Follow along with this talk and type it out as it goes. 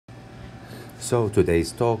So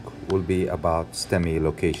today's talk will be about Stemi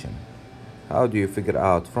location. How do you figure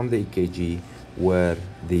out from the EKG where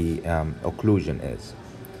the occlusion is?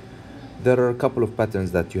 There are a couple of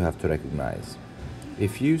patterns that you have to recognize.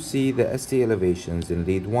 If you see the ST elevations in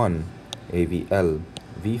lead 1, AVL,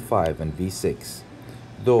 V5 and V6,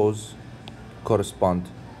 those correspond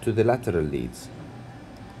to the lateral leads.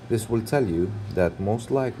 This will tell you that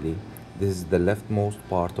most likely this is the leftmost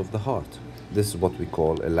part of the heart. This is what we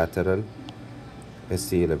call a lateral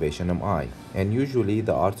ST elevation MI, and usually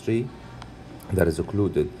the artery that is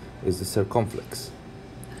occluded is the circumflex.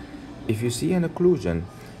 If you see an occlusion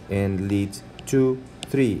in leads 2,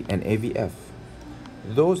 3 and AVF,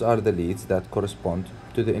 those are the leads that correspond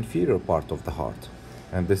to the inferior part of the heart,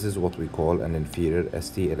 and this is what we call an inferior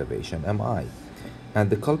ST elevation MI, and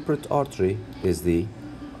the culprit artery is the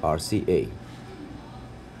RCA.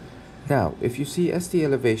 Now if you see ST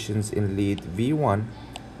elevations in lead V1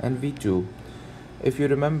 and V2, if you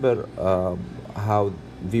remember how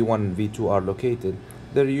V1 and V2 are located,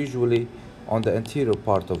 they're usually on the anterior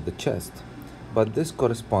part of the chest, but this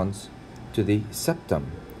corresponds to the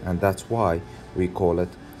septum, and that's why we call it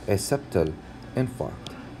a septal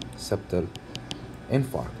infarct. Septal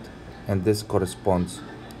infarct, and this corresponds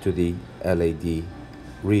to the LAD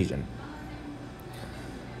region.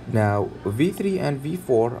 Now V3 and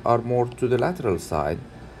V4 are more to the lateral side,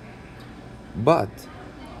 but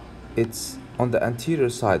it's on the anterior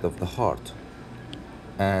side of the heart,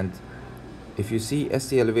 and if you see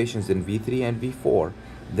ST elevations in V3 and V4,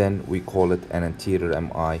 then we call it an anterior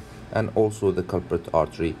MI, and also the culprit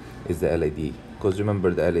artery is the LAD, because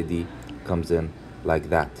remember the LAD comes in like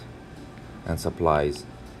that and supplies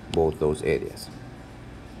both those areas.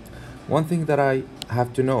 One thing that I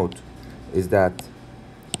have to note is that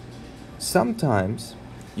sometimes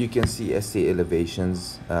you can see ST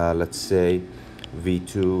elevations, let's say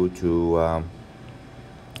V2 to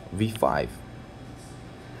V5,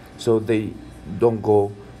 so they don't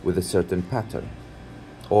go with a certain pattern,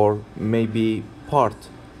 or maybe part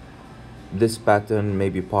this pattern,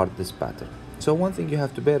 maybe part this pattern. So one thing you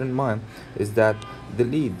have to bear in mind is that the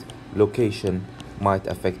lead location might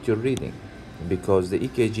affect your reading, because the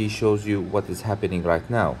EKG shows you what is happening right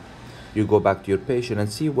now. You go back to your patient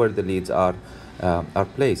and see where the leads are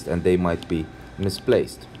placed, and they might be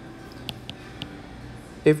misplaced.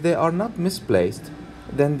 If they are not misplaced,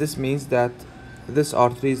 then this means that this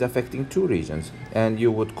artery is affecting two regions, and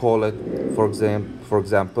you would call it, for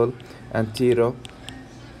example, anteroseptal.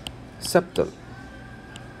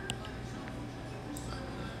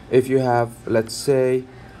 If you have, let's say,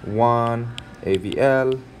 1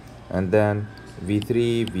 AVL and then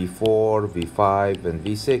V3, V4, V5 and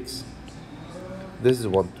V6, this is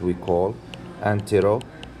what we call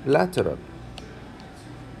anterolateral.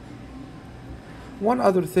 One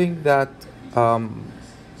other thing that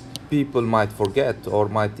people might forget or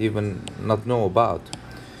might even not know about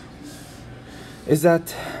is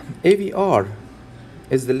that AVR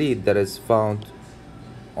is the lead that is found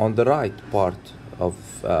on the right part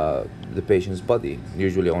of the patient's body,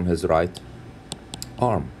 usually on his right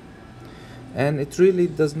arm, and it really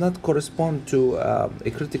does not correspond to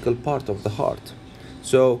a critical part of the heart.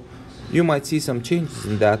 So you might see some changes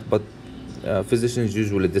in that, but physicians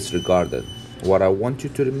usually disregard it. What I want you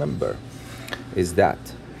to remember is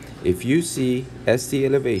that if you see ST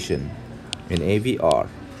elevation in AVR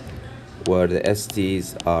where the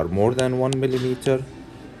STs are more than 1 millimeter,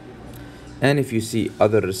 and if you see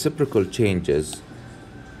other reciprocal changes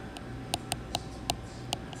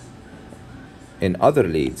in other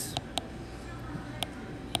leads,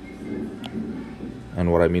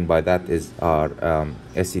 and what I mean by that is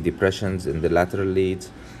ST depressions in the lateral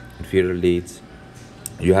leads, inferior leads,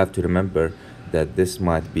 you have to remember that this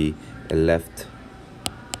might be a left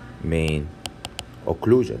main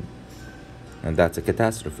occlusion, and that's a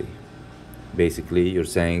catastrophe. Basically, you're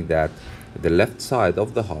saying that the left side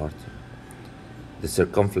of the heart, the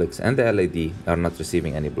circumflex and the LAD, are not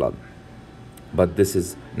receiving any blood. But this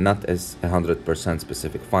is not as 100%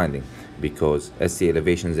 specific finding, because ST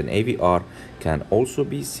elevations in AVR can also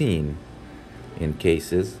be seen in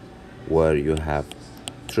cases where you have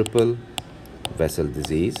triple vessel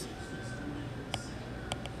disease,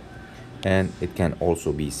 and it can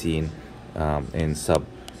also be seen in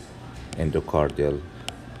subendocardial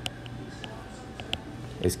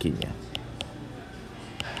ischemia.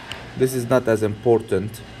 This is not as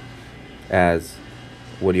important as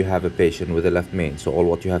when you have a patient with a left main. So all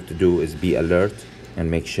what you have to do is be alert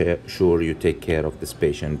and make sure you take care of this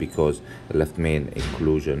patient, because the left main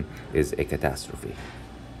occlusion is a catastrophe.